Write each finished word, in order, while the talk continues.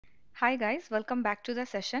Hi guys, welcome back to the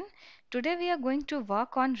session. Today we are going to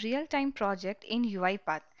work on real-time project in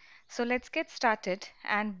UiPath. So let's get started.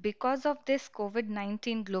 And because of this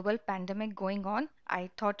COVID-19 global pandemic going on, I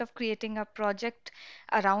thought of creating a project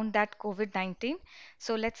around that COVID-19.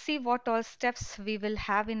 So let's see what all steps we will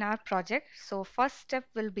have in our project. So first step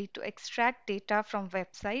will be to extract data from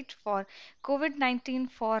website for COVID-19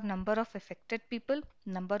 for number of affected people,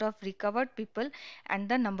 number of recovered people, and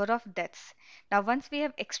the number of deaths. Now, once we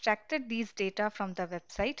have extracted these data from the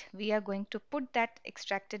website, we are going to put that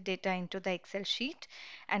extracted data into the Excel sheet,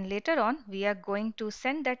 and later on, we are going to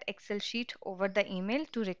send that Excel sheet over the email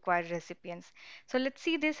to required recipients. So let's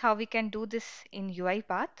see this how we can do this in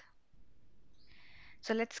UiPath.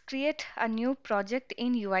 So let's create a new project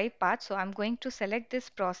in UiPath. So I'm going to select this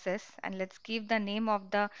process and let's give the name of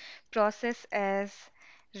the process as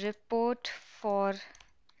report for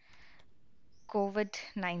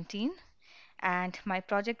COVID-19, and my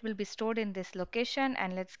project will be stored in this location,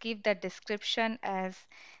 and let's give the description as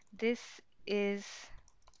this is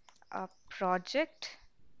a project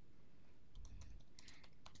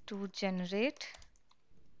to generate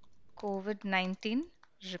COVID-19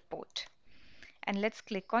 report, and let's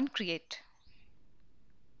click on create.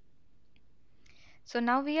 So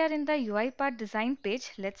now we are in the UiPath design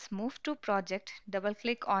page. Let's move to project, double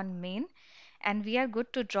click on main, and we are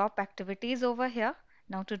good to drop activities over here.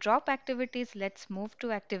 Now to drop activities, let's move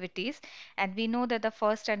to activities, and we know that the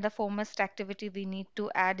first and the foremost activity we need to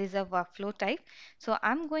add is a workflow type. So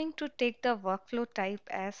I'm going to take the workflow type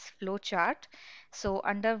as flowchart. So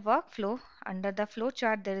under workflow, under the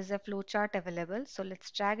flowchart, there is a flowchart available. So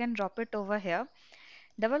let's drag and drop it over here.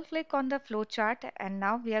 Double click on the flowchart, and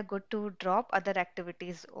now we are good to drop other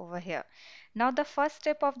activities over here. Now the first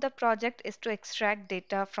step of the project is to extract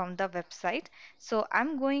data from the website. So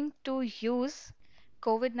I'm going to use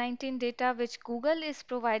COVID-19 data which Google is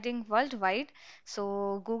providing worldwide.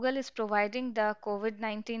 So Google is providing the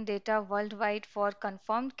COVID-19 data worldwide for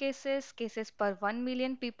confirmed cases, cases per 1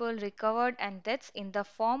 million people recovered, and that's in the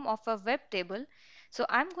form of a web table. So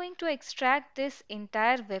I'm going to extract this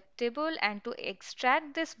entire web table, and to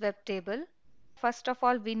extract this web table, first of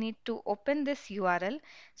all, we need to open this URL.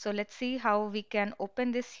 So let's see how we can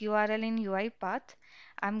open this URL in UiPath.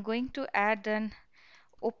 I'm going to add an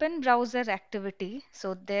open browser activity.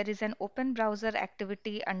 So there is an open browser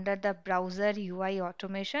activity under the browser UI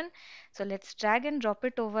automation. So let's drag and drop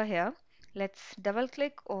it over here. Let's double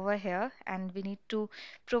click over here, and we need to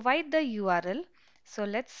provide the URL. So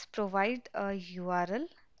let's provide a URL.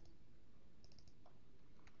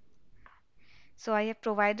 So I have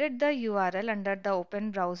provided the URL under the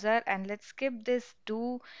open browser, and let's skip this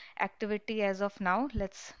do activity as of now.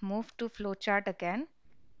 Let's move to flowchart again.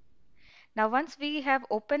 Now, once we have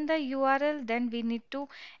opened the URL, then we need to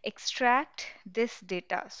extract this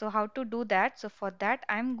data. So how to do that? So for that,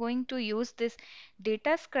 I'm going to use this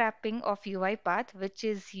data scraping of UiPath, which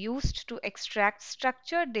is used to extract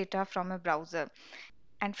structured data from a browser.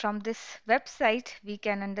 And from this website, we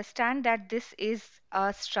can understand that this is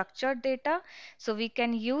a structured data. So we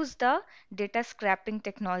can use the data scraping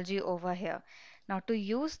technology over here. Now to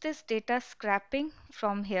use this data scraping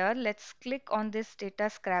from here, let's click on this data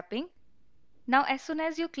scraping. Now, as soon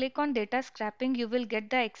as you click on data scraping, you will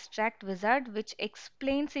get the extract wizard, which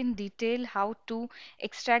explains in detail how to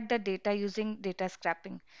extract the data using data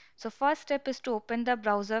scraping. So first step is to open the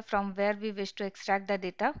browser from where we wish to extract the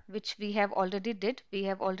data, which we have already did. We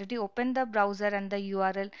have already opened the browser and the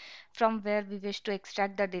URL from where we wish to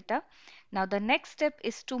extract the data. Now the next step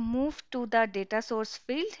is to move to the data source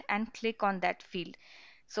field and click on that field.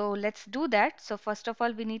 So let's do that. So first of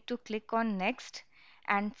all, we need to click on next.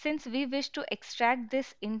 And since we wish to extract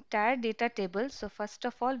this entire data table, so first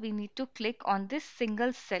of all, we need to click on this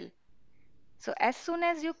single cell. So as soon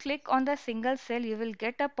as you click on the single cell, you will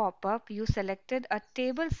get a pop-up. You selected a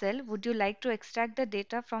table cell. Would you like to extract the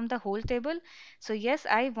data from the whole table? So yes,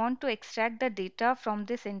 I want to extract the data from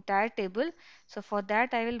this entire table. So for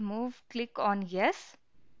that, I will move, click on yes.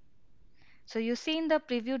 So you see in the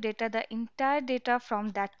preview data, the entire data from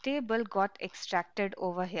that table got extracted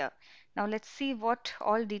over here. Now let's see what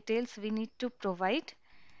all details we need to provide.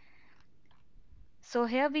 So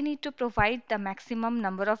here we need to provide the maximum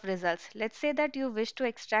number of results. Let's say that you wish to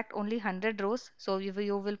extract only 100 rows. So you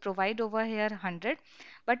will provide over here 100.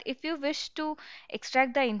 But if you wish to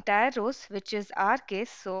extract the entire rows, which is our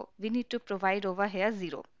case, so we need to provide over here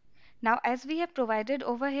 0. Now as we have provided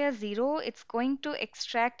over here 0, it's going to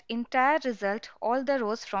extract entire result, all the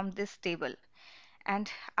rows from this table.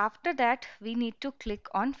 And after that, we need to click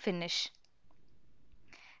on finish.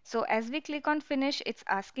 So as we click on finish, it's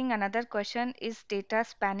asking another question, is data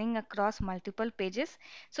spanning across multiple pages?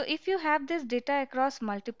 So if you have this data across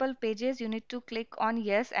multiple pages, you need to click on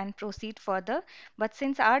yes and proceed further. But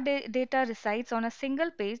since our data resides on a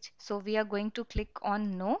single page, so we are going to click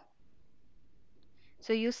on no.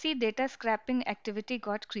 So you see data scrapping activity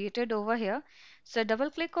got created over here. So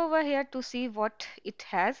double click over here to see what it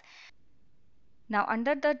has. Now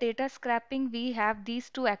under the data scrapping, we have these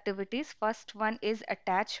two activities. First one is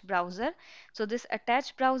attach browser. So this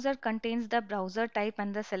attach browser contains the browser type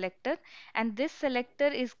and the selector, and this selector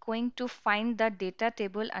is going to find the data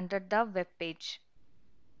table under the web page.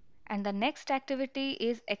 And the next activity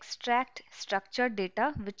is extract structured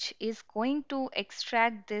data, which is going to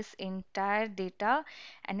extract this entire data,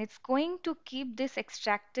 and it's going to keep this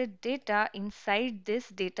extracted data inside this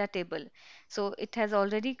data table. So it has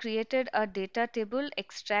already created a data table,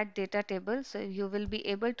 extract data table. So you will be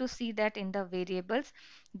able to see that in the variables.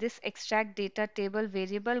 This extract data table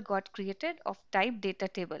variable got created of type data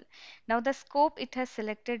table. Now the scope it has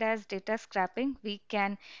selected as data scrapping. We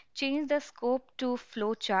can change the scope to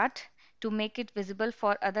flowchart to make it visible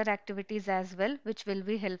for other activities as well, which will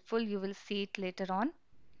be helpful. You will see it later on.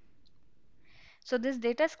 So this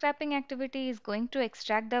data scrapping activity is going to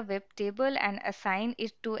extract the web table and assign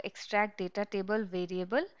it to extract data table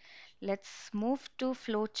variable. Let's move to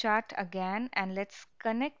flowchart again and let's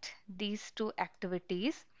connect these two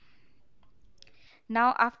activities.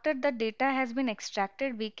 Now after the data has been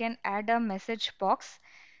extracted, we can add a message box.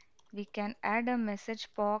 We can add a message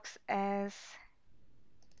box as,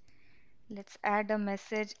 let's add a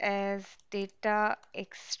message as data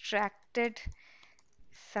extracted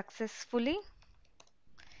successfully,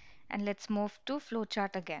 and let's move to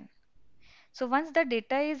flowchart again. So once the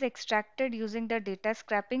data is extracted using the data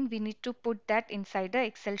scrapping, we need to put that inside the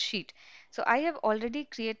Excel sheet. So I have already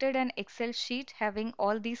created an Excel sheet having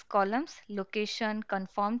all these columns: location,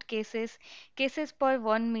 confirmed cases, cases per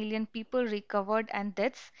 1 million people recovered, and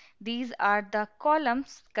deaths. These are the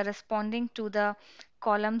columns corresponding to the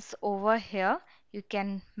columns over here. You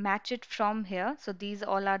can match it from here. So these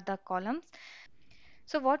all are the columns.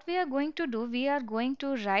 So what we are going to do, we are going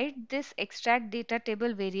to write this extract data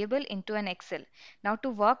table variable into an Excel. Now to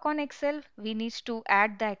work on Excel, we need to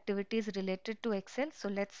add the activities related to Excel. So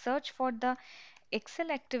let's search for the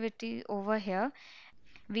Excel activity over here.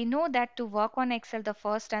 We know that to work on Excel, the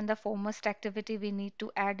first and the foremost activity we need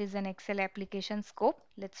to add is an Excel application scope.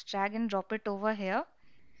 Let's drag and drop it over here.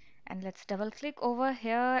 And let's double click over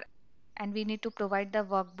here, and we need to provide the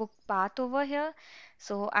workbook path over here.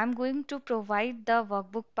 So I'm going to provide the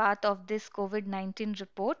workbook path of this COVID-19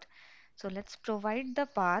 report. So let's provide the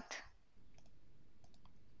path.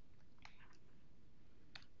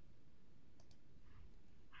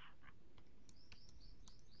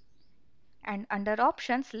 And under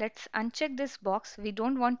options, let's uncheck this box. We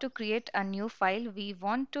don't want to create a new file. We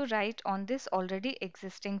want to write on this already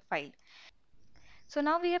existing file. So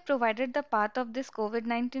now we have provided the path of this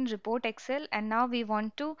COVID-19 report Excel, and now we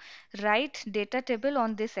want to write data table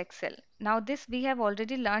on this Excel. Now this we have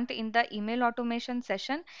already learned in the email automation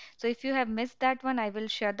session. So if you have missed that one, I will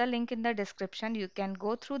share the link in the description. You can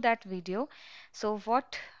go through that video. So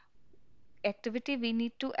what activity we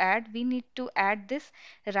need to add? We need to add this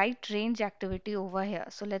right range activity over here.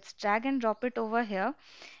 So let's drag and drop it over here,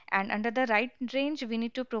 and under the right range we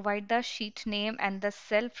need to provide the sheet name and the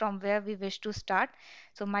cell from where we wish to start.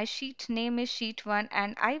 So my sheet name is sheet 1,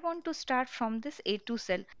 and I want to start from this A2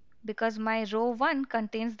 cell because my row 1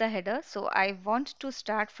 contains the header, so I want to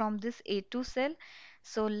start from this A2 cell.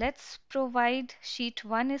 So let's provide sheet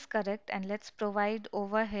 1 is correct, and let's provide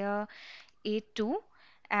over here A2,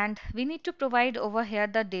 and we need to provide over here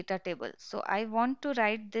the data table. So I want to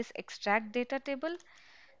write this extract data table.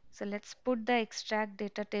 So let's put the extract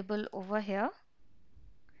data table over here.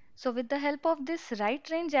 So with the help of this right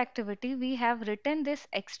range activity, we have written this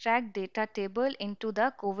extract data table into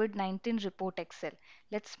the COVID-19 report Excel.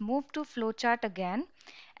 Let's move to flowchart again,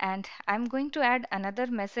 and I'm going to add another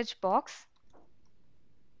message box.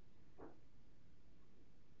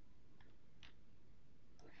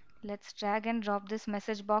 Let's drag and drop this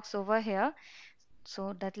message box over here.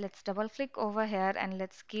 So that let's double click over here and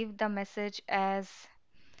let's give the message as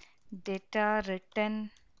data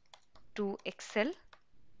written to Excel,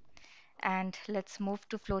 and let's move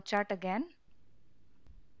to flowchart again.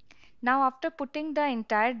 Now after putting the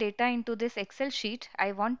entire data into this Excel sheet,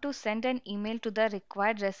 I want to send an email to the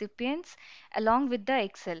required recipients along with the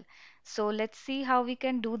Excel. So let's see how we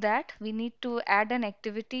can do that. We need to add an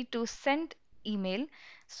activity to send email.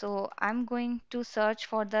 So I'm going to search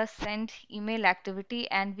for the send email activity,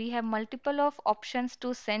 and we have multiple of options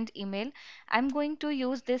to send email. I'm going to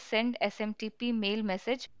use this send SMTP mail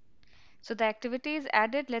message. So the activity is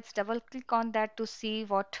added. Let's double click on that to see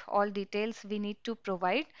what all details we need to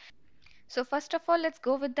provide. So first of all, let's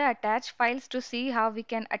go with the attached files to see how we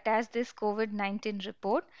can attach this COVID-19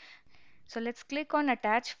 report. So let's click on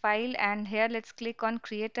attach file, and here let's click on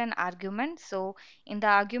create an argument. So in the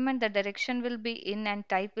argument, the direction will be in and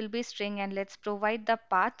type will be string, and let's provide the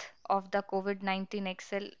path of the COVID-19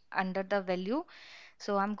 Excel under the value.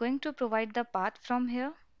 So I'm going to provide the path from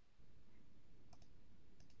here,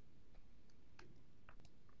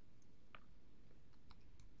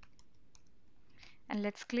 and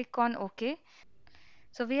let's click on OK.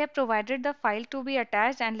 So we have provided the file to be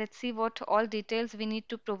attached, and let's see what all details we need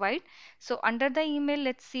to provide. So under the email,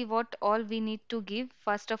 let's see what all we need to give.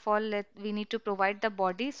 First of all, we need to provide the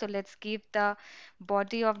body. So let's give the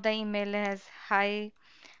body of the email as hi,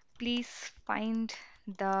 please find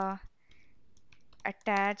the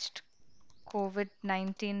attached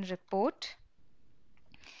COVID-19 report.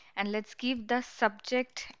 And let's give the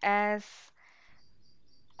subject as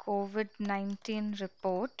COVID-19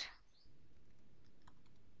 report.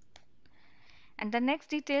 And the next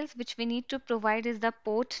details which we need to provide is the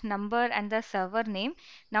port number and the server name.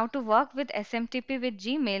 Now to work with SMTP with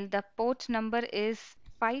Gmail, the port number is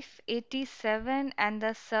 587 and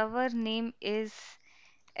the server name is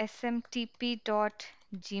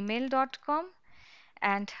smtp.gmail.com.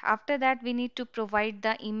 And after that, we need to provide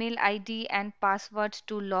the email ID and password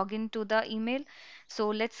to log into the email. So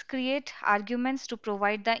let's create arguments to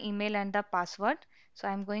provide the email and the password. So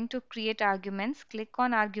I'm going to create arguments. Click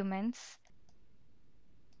on arguments,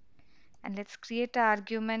 and let's create an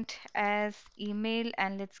argument as email,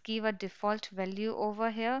 and let's give a default value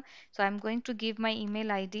over here. So I'm going to give my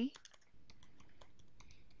email ID,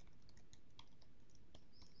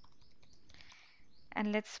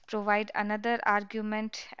 and let's provide another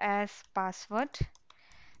argument as password,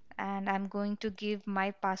 and I'm going to give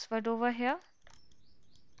my password over here.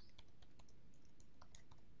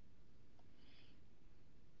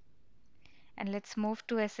 And let's move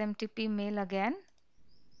to SMTP mail again.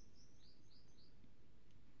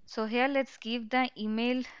 So here let's give the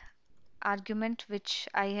email argument which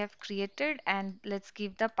I have created, and let's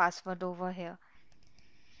give the password over here.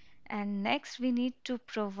 And next we need to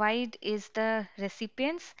provide is the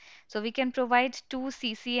recipients. So we can provide two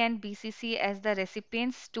CC and BCC as the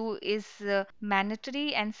recipients. Two is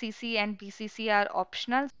mandatory and CC and BCC are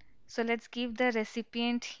optional. So let's give the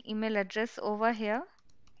recipient email address over here.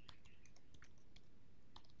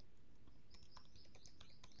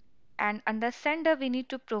 And under sender we need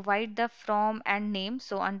to provide the from and name.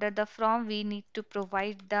 So under the from we need to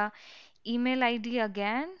provide the email ID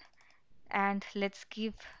again, and let's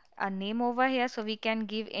give a name over here. So we can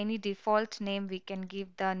give any default name. We can give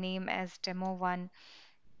the name as demo1.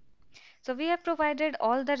 So we have provided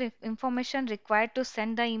all the information required to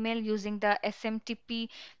send the email using the SMTP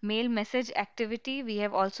mail message activity. We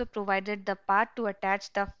have also provided the path to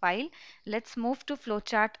attach the file. Let's move to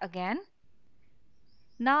flowchart again.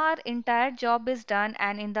 Now our entire job is done,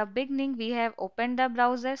 and in the beginning we have opened the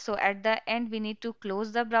browser, so at the end we need to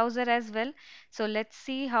close the browser as well. So let's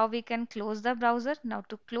see how we can close the browser. Now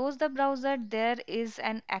to close the browser, there is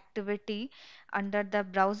an activity under the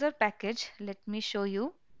browser package. Let me show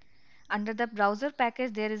you. Under the browser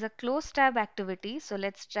package there is a close tab activity, so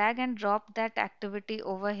let's drag and drop that activity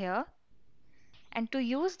over here. And to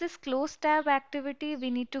use this close tab activity, we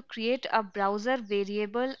need to create a browser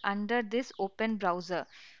variable under this open browser,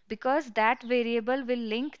 because that variable will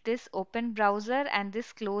link this open browser and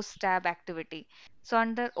this close tab activity. So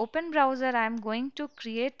under open browser, I am going to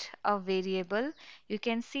create a variable. You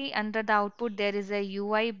can see under the output there is a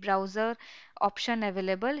UI browser option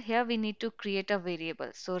available. Here we need to create a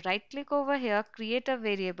variable. So right click over here, create a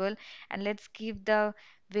variable, and let's give the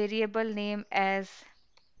variable name as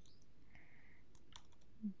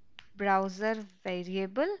browser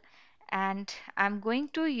variable, and I'm going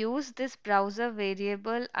to use this browser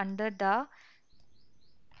variable under the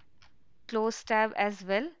close tab as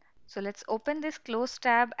well. So let's open this close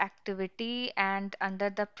tab activity, and under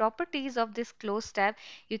the properties of this close tab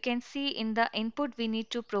you can see in the input we need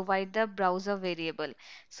to provide the browser variable.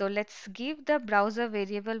 So let's give the browser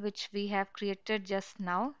variable which we have created just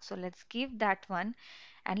now. So let's give that one,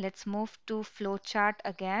 and let's move to flowchart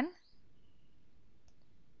again.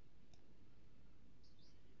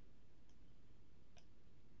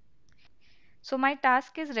 So my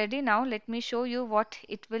task is ready now. Let me show you what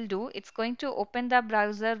it will do. It's going to open the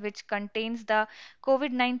browser which contains the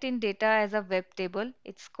COVID-19 data as a web table.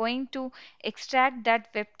 It's going to extract that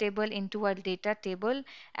web table into a data table,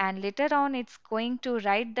 and later on it's going to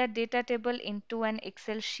write that data table into an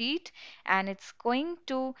Excel sheet, and it's going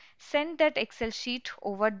to send that Excel sheet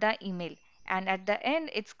over the email. And at the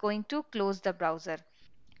end, it's going to close the browser.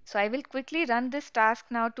 So I will quickly run this task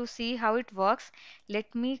now to see how it works.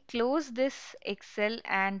 Let me close this Excel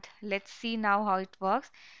and let's see now how it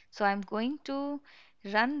works. So I'm going to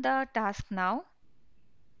run the task now.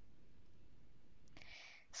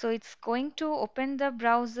 So it's going to open the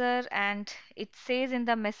browser and it says in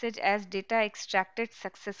the message as data extracted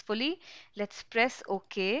successfully. Let's press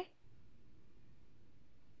OK.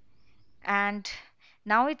 And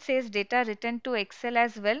now it says data written to Excel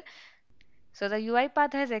as well. So the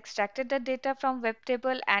UiPath has extracted the data from web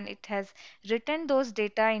table and it has written those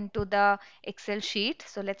data into the Excel sheet.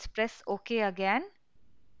 So let's press OK again.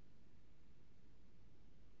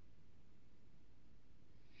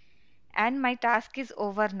 And my task is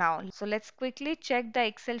over now. So let's quickly check the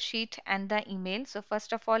Excel sheet and the email. So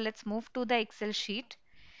first of all, let's move to the Excel sheet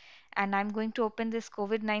and I'm going to open this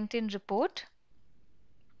COVID-19 report.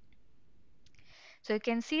 So you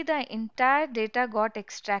can see the entire data got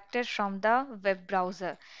extracted from the web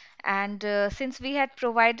browser. And since we had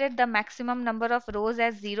provided the maximum number of rows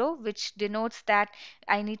as 0, which denotes that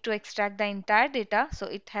I need to extract the entire data, so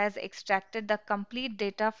it has extracted the complete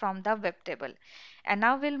data from the web table. And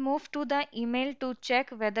now we'll move to the email to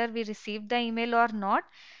check whether we received the email or not.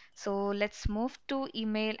 So let's move to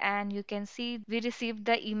email and you can see we received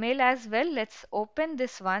the email as well. Let's open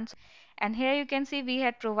this one. And here you can see we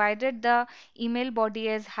had provided the email body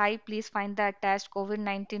as hi, please find the attached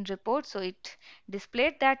COVID-19 report. So it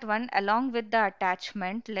displayed that one along with the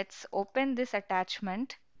attachment. Let's open this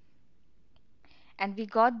attachment. And we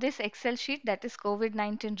got this Excel sheet that is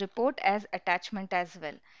COVID-19 report as attachment as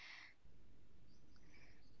well.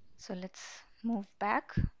 So let's move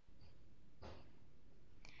back.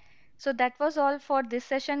 So that was all for this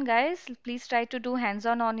session, guys. Please try to do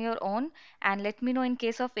hands-on on your own and let me know in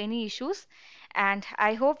case of any issues. And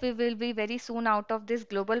I hope we will be very soon out of this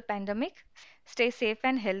global pandemic. Stay safe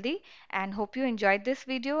and healthy and hope you enjoyed this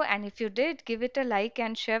video. And if you did, give it a like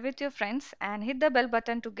and share with your friends and hit the bell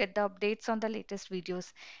button to get the updates on the latest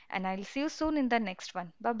videos. And I'll see you soon in the next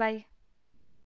one. Bye bye.